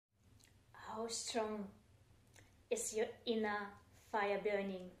how strong is your inner fire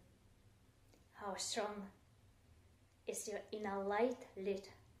burning? How strong is your inner light lit?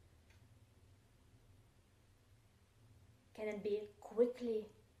 Can it be quickly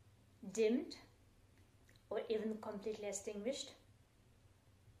dimmed or even completely extinguished?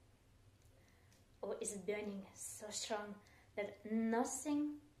 Or is it burning so strong that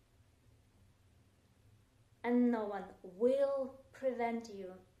nothing and no one will prevent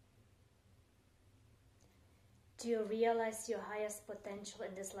you to realize your highest potential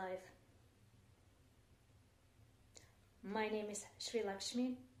in this life? My name is Sri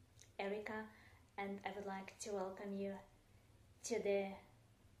Lakshmi, Erika, and I would like to welcome you to the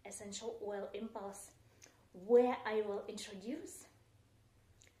Essential Oil Impulse, where I will introduce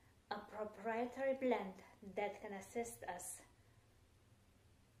a proprietary blend that can assist us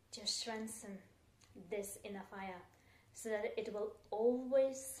to strengthen this inner fire so that it will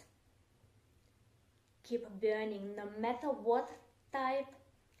always keep burning no matter what type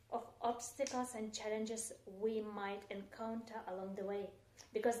of obstacles and challenges we might encounter along the way.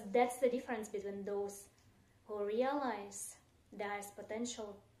 Because that's the difference between those who realize their highest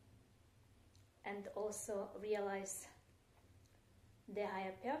potential and also realize their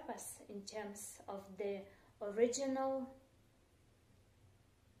higher purpose in terms of the original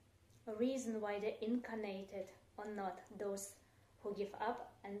reason why they incarnated or not, those who give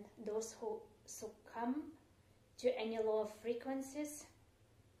up and those who succumb to any lower frequencies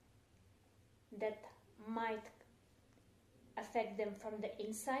that might affect them from the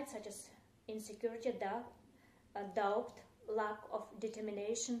inside, such as insecurity, doubt, lack of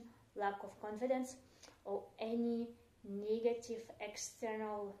determination, lack of confidence, or any negative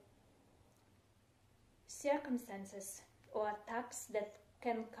external circumstances or attacks that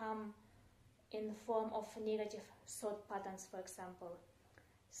can come in form of negative thought patterns, for example.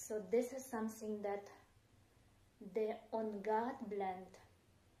 So this is something that the onGuard blend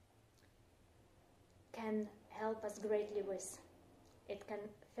can help us greatly with. It can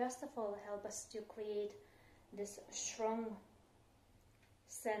first of all help us to create this strong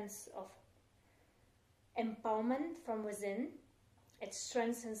sense of empowerment from within. It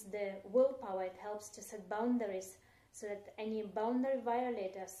strengthens the willpower. It helps to set boundaries so that any boundary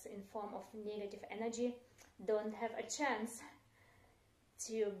violators in form of negative energy don't have a chance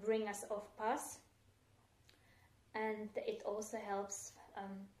to bring us off path. And it also helps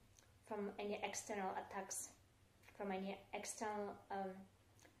from any external attacks, from any external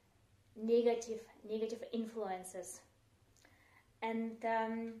negative influences. And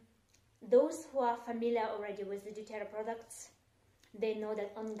those who are familiar already with the doterra products, they know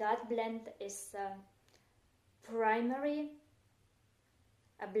that onGuard blend is primary,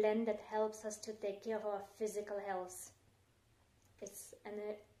 a blend that helps us to take care of our physical health. It's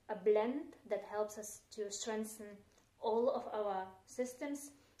a blend that helps us to strengthen all of our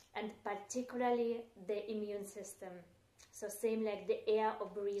systems, and particularly the immune system. So same like the air or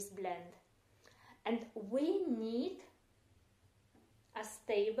breeze blend. And we need a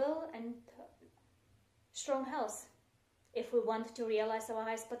stable and strong health if we want to realize our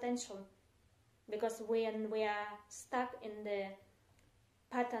highest potential. Because when we are stuck in the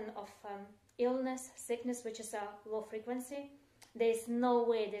pattern of illness, sickness, which is a low frequency, there's no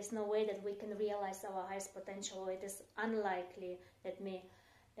way that we can realize our highest potential. It is unlikely. Let me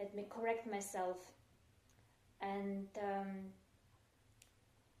correct myself. And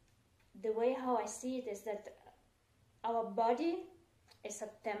the way how I see it is that our body is a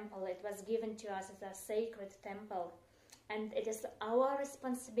temple. It was given to us as a sacred temple, and it is our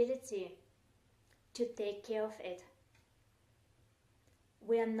responsibility to take care of it.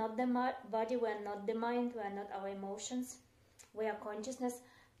 We are not the body, we are not the mind, we are not our emotions, we are consciousness.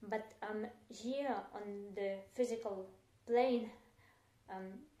 But here on the physical plane,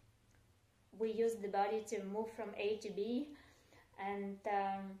 we use the body to move from A to B, and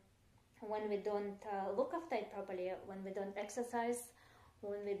when we don't look after it properly, when we don't exercise,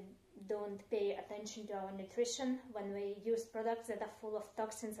 when we don't pay attention to our nutrition, when we use products that are full of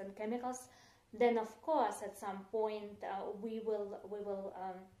toxins and chemicals, then of course at some point we will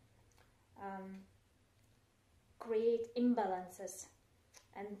create imbalances.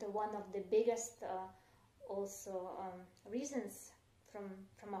 And one of the biggest reasons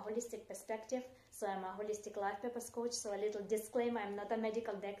from a holistic perspective, so I'm a holistic life purpose coach, so a little disclaimer, I'm not a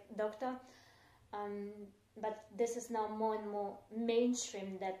medical doctor, but this is now more and more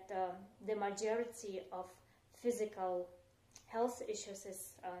mainstream that the majority of physical health issues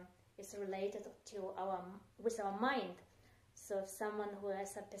is related to with our mind. So if someone who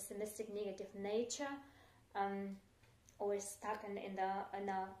has a pessimistic, negative nature, or is stuck in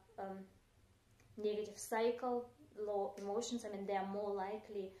a negative cycle, low emotions, I mean, they are more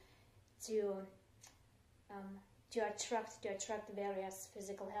likely to attract various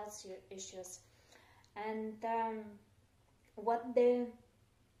physical health issues. And what the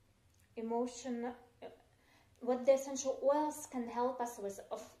essential oils can help us with,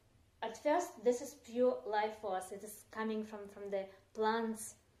 at first, this is pure life force. It is coming from the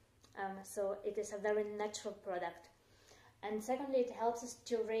plants, so it is a very natural product. And secondly, it helps us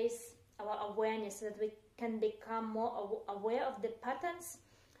to raise our awareness so that we can become more aware of the patterns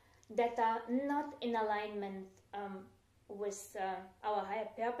that are not in alignment with our higher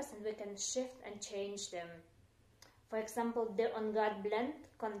purpose, and we can shift and change them. For example, the onGuard blend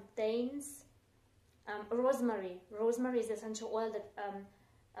contains rosemary. Rosemary is essential oil that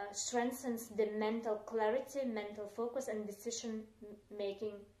strengthens the mental clarity, mental focus, and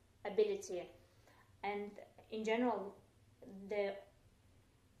decision-making ability. And in general, the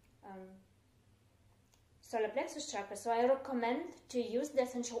solar plexus chakra. So I recommend to use the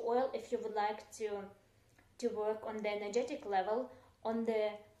essential oil if you would like to work on the energetic level on the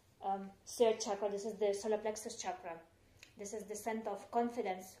third chakra. This is the solar plexus chakra. This is the center of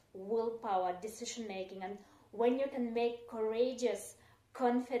confidence, willpower, decision-making. And when you can make courageous,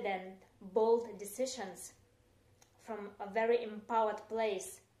 confident, bold decisions from a very empowered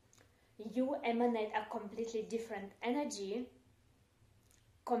place, you emanate a completely different energy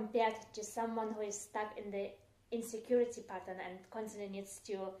compared to someone who is stuck in the insecurity pattern and constantly needs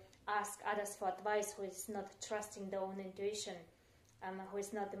to ask others for advice, who is not trusting their own intuition, who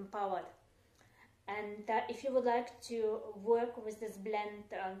is not empowered. And if you would like to work with this blend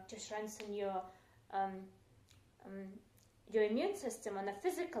to strengthen your immune system on a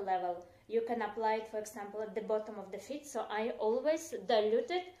physical level, you can apply it, for example, at the bottom of the feet. So I always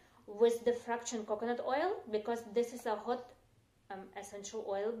dilute it with the fraction coconut oil, because this is a hot essential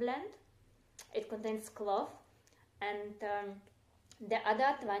oil blend. It contains clove, and the other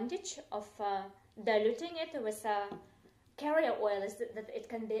advantage of diluting it with a carrier oil is that it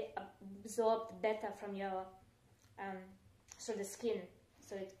can be absorbed better from your through the skin,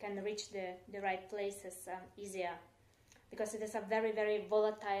 so it can reach the right places easier, because it is a very, very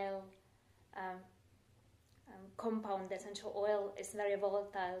volatile compound. The essential oil is very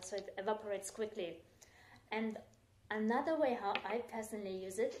volatile, so it evaporates quickly. And another way how I personally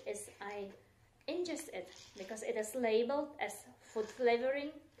use it is I ingest it, because it is labeled as food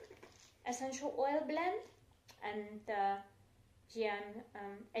flavoring essential oil blend. And here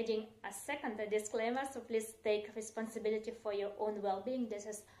I'm adding a second disclaimer, so please take responsibility for your own well-being. This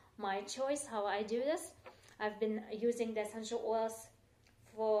is my choice how I do this. I've been using the essential oils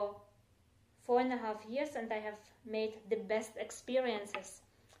for 4.5 years, and I have made the best experiences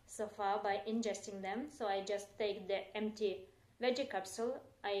so far by ingesting them. So I just take the empty veggie capsule,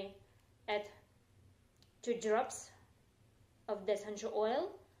 I add 2 drops of the essential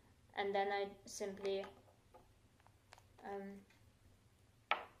oil, and then I simply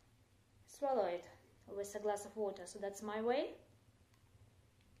swallow it with a glass of water. So that's my way.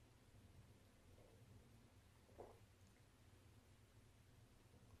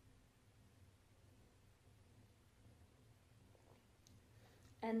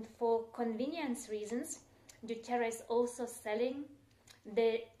 And for convenience reasons, doTERRA is also selling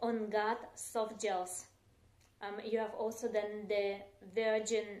the onGuard soft gels. You have also then the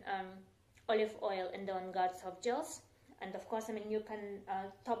virgin olive oil in the onGuard soft gels. And of course, I mean, you can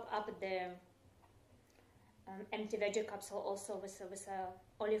top up the empty veggie capsule also with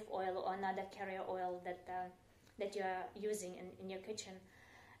olive oil or another carrier oil that you are using in your kitchen.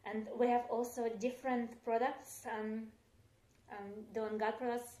 And we have also different products. The onGuard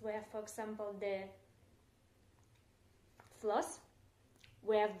products, we have, for example, the floss,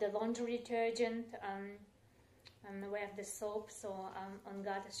 we have the laundry detergent, we have the soap. So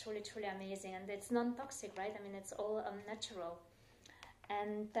onGuard is truly, truly amazing, and it's non-toxic, right? I mean, it's all natural.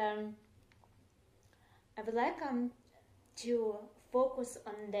 And I would like to focus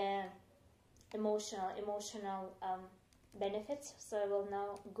on the emotional benefits. So I will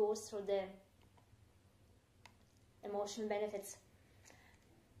now go through the emotional benefits.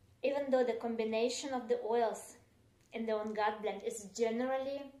 Even though the combination of the oils in the onGuard blend is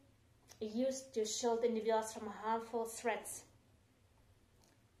generally used to shield individuals from harmful threats,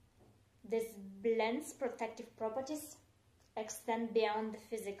 this blend's protective properties extend beyond the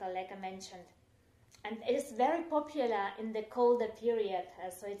physical, like I mentioned. And it is very popular in the colder period,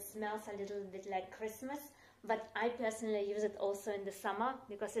 so it smells a little bit like Christmas. But I personally use it also in the summer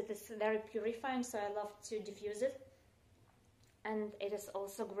because it is very purifying, so I love to diffuse it. And it is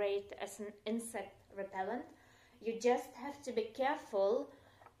also great as an insect repellent. You just have to be careful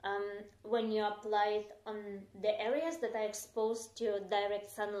when you apply it on the areas that are exposed to direct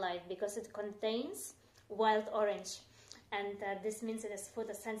sunlight, because it contains wild orange, and this means it is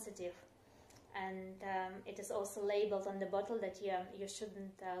photosensitive. And it is also labeled on the bottle that you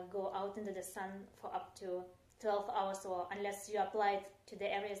shouldn't go out into the sun for up to 12 hours, or unless you apply it to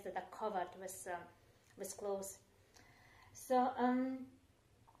the areas that are covered with clothes. So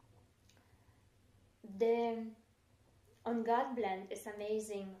the onGuard blend is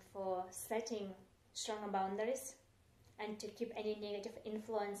amazing for setting stronger boundaries and to keep any negative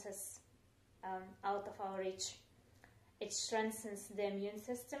influences out of our reach. It strengthens the immune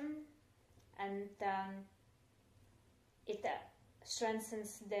system, and it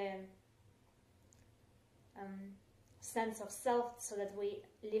strengthens the sense of self, so that we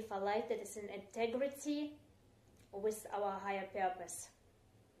live a life that is in integrity with our higher purpose.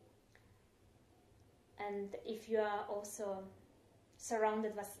 And if you are also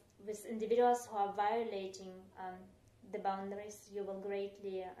surrounded with individuals who are violating the boundaries, you will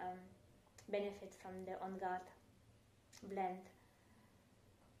greatly benefit from the onGuard blend.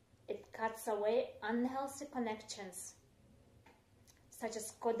 It cuts away unhealthy connections, such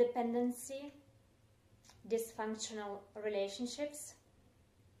as codependency, dysfunctional relationships,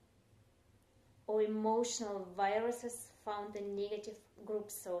 or emotional viruses found in negative group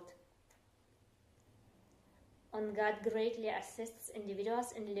thought. onGuard greatly assists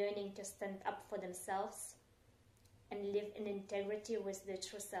individuals in learning to stand up for themselves and live in integrity with their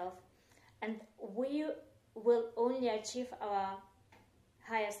true self. And we will only achieve our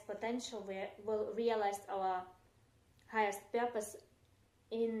highest potential, we will realize our highest purpose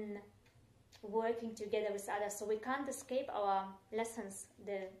in working together with others. So we can't escape our lessons,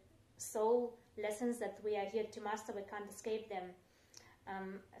 the soul lessons that we are here to master. We can't escape them.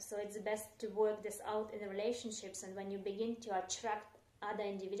 So it's best to work this out in the relationships, and when you begin to attract other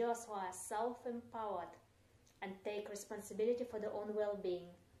individuals who are self-empowered and take responsibility for their own well-being,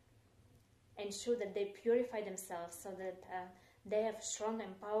 ensure that they purify themselves so that they have strong,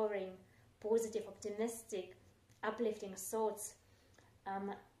 empowering, positive, optimistic, uplifting thoughts,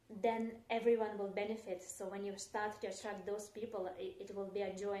 then everyone will benefit. So when you start to attract those people, it will be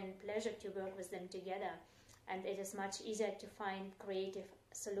a joy and pleasure to work with them together. And it is much easier to find creative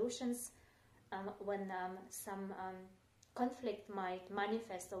solutions when some conflict might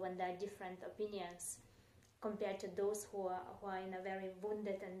manifest, or when there are different opinions, compared to those who are in a very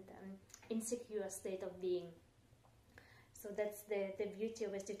wounded and insecure state of being. So that's the beauty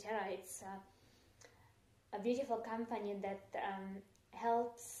with doterra. It's a beautiful company that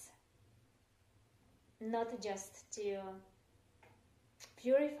helps not just to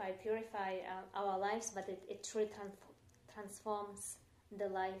purify our lives, but it truly transforms the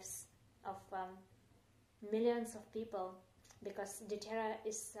lives of millions of people, because doterra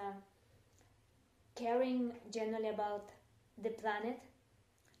is caring generally about the planet,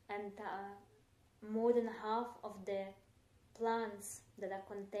 and more than half of the plants that are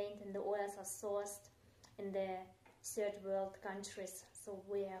contained in the oils are sourced in the third world countries. So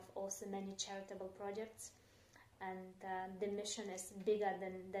we have also many charitable projects, and the mission is bigger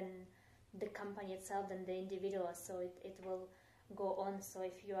than the company itself, than the individual, so it will go on. So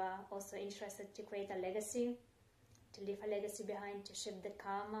if you are also interested to create a legacy, to leave a legacy behind, to shift the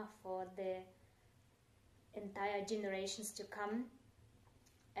karma for the entire generations to come,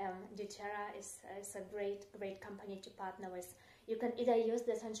 doterra is a great company to partner with. You can either use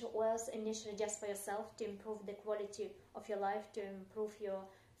the essential oils initially just for yourself to improve the quality of your life, to improve your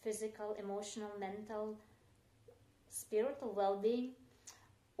physical, emotional, mental, spiritual well-being,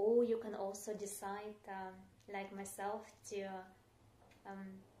 or you can also decide, like myself, to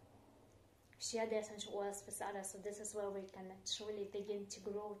share the essential oils with others. So this is where we can truly begin to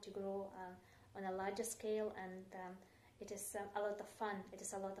grow on a larger scale, and it is a lot of fun. It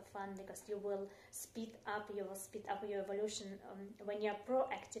is a lot of fun because you will speed up your evolution. When you're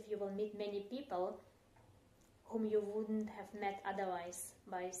proactive, you will meet many people whom you wouldn't have met otherwise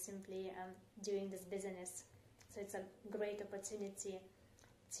by simply doing this business. So it's a great opportunity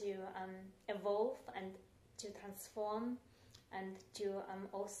to evolve and to transform, and to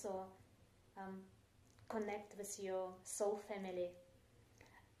also connect with your soul family.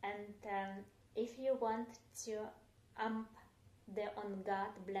 And if you want to amp the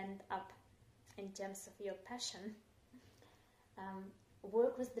onGuard blend up in terms of your passion,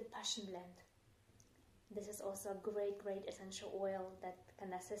 work with the passion blend. This is also a great essential oil that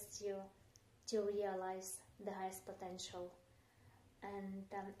can assist you to realize the highest potential. And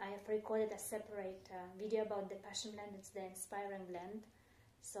I have recorded a separate video about the passion blend. It's the inspiring blend.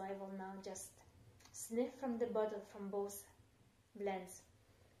 So I will now just sniff from the bottle from both blends.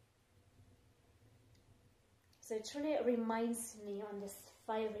 So it really reminds me on this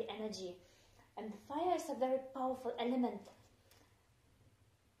fiery energy. And fire is a very powerful element.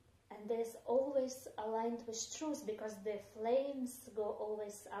 And there's always aligned with truth, because the flames go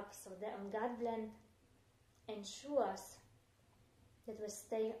always up. So the onGuard blend ensures that we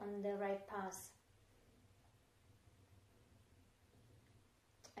stay on the right path.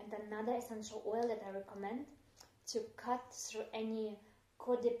 And another essential oil that I recommend to cut through any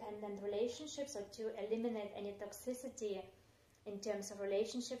codependent relationships, or to eliminate any toxicity in terms of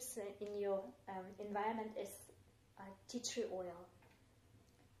relationships in your environment, is tea tree oil.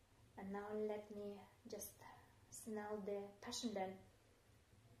 And now let me just smell the passion blend.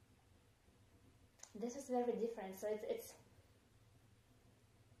 This is very different. So it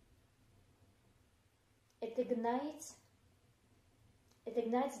ignites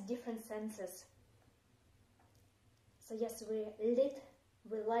different senses. So yes,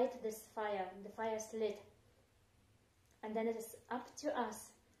 we light this fire. The fire is lit, and then it is up to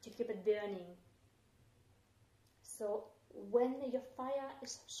us to keep it burning. So when your fire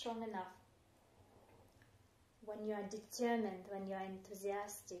is strong enough, when you are determined, when you are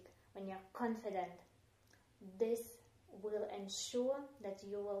enthusiastic, when you are confident, this will ensure that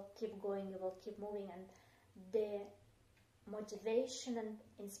you will keep going, you will keep moving, and the motivation and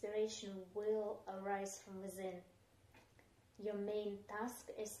inspiration will arise from within. Your main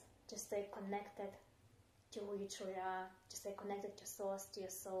task is to stay connected to who you truly are, to stay connected to source, to your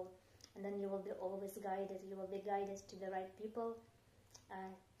soul, and then you will be always guided. You will be guided to the right people,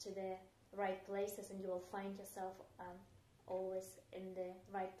 to the right places, and you will find yourself always in the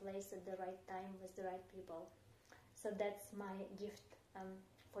right place at the right time with the right people. So that's my gift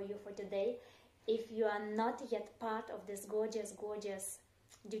for you for today. If you are not yet part of this gorgeous, gorgeous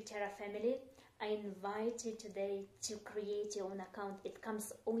doTERRA family, I invite you today to create your own account. It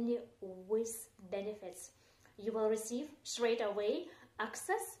comes only with benefits. You will receive straight away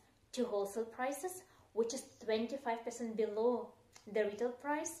access to wholesale prices, which is 25% below the retail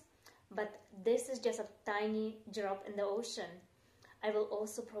price. But this is just a tiny drop in the ocean. I will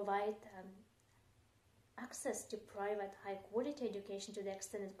also provide access to private high-quality education to the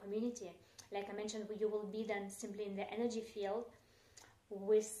extended community. Like I mentioned, you will be then simply in the energy field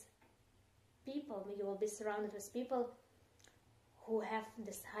with people. You will be surrounded with people who have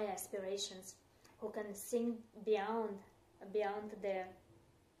these high aspirations, who can think beyond their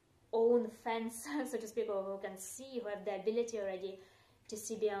own fence, so to speak, or who can see, who have the ability already to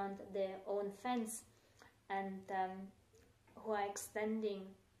see beyond their own fence, and who are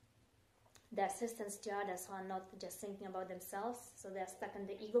extending the assistance to others, who are not just thinking about themselves. So they are stuck in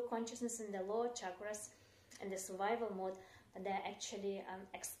the ego consciousness, in the lower chakras, and the survival mode, but they are actually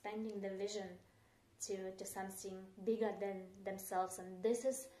expanding the vision to something bigger than themselves. And this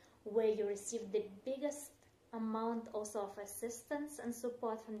is where you receive the biggest amount also of assistance and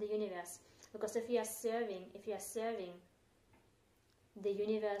support from the universe. Because if you are serving, the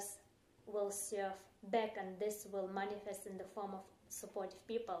universe will serve back, and this will manifest in the form of supportive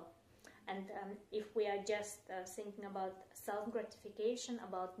people. And if we are just thinking about self-gratification,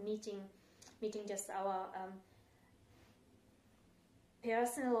 about meeting just our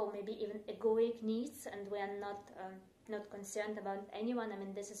personal or maybe even egoic needs, and we are not concerned about anyone, I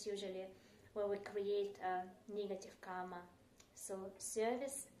mean, this is usually where we create negative karma. So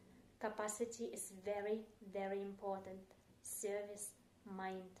service capacity is very, very important. Service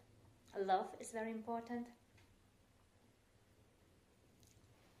mind. Love is very important.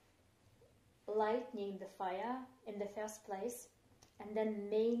 Lightening the fire in the first place, and then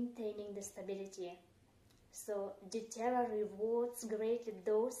maintaining the stability. So doTERRA rewards greatly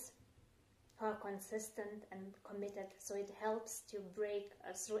those who are consistent and committed. So it helps to break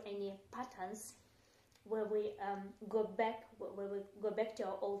through any patterns where we go back to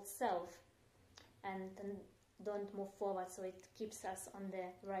our old self and don't move forward. So it keeps us on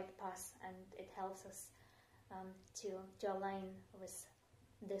the right path, and it helps us to align with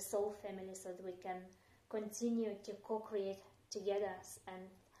the soul family, so that we can continue to co-create together, and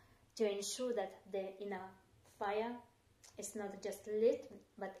to ensure that the inner fire is not just lit,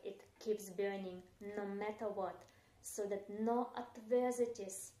 but it keeps burning no matter what, so that no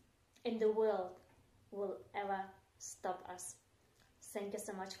adversities in the world will ever stop us. Thank you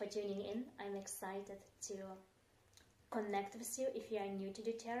so much for tuning in. I'm excited to connect with you. If you are new to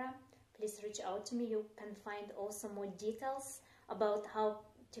doTERRA, please reach out to me. You can find also more details about how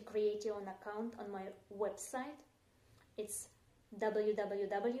to create your own account on my website. It's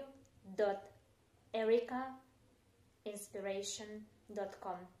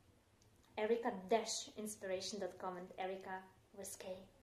www.ericainspiration.com, erica-inspiration.com, and Erica with K.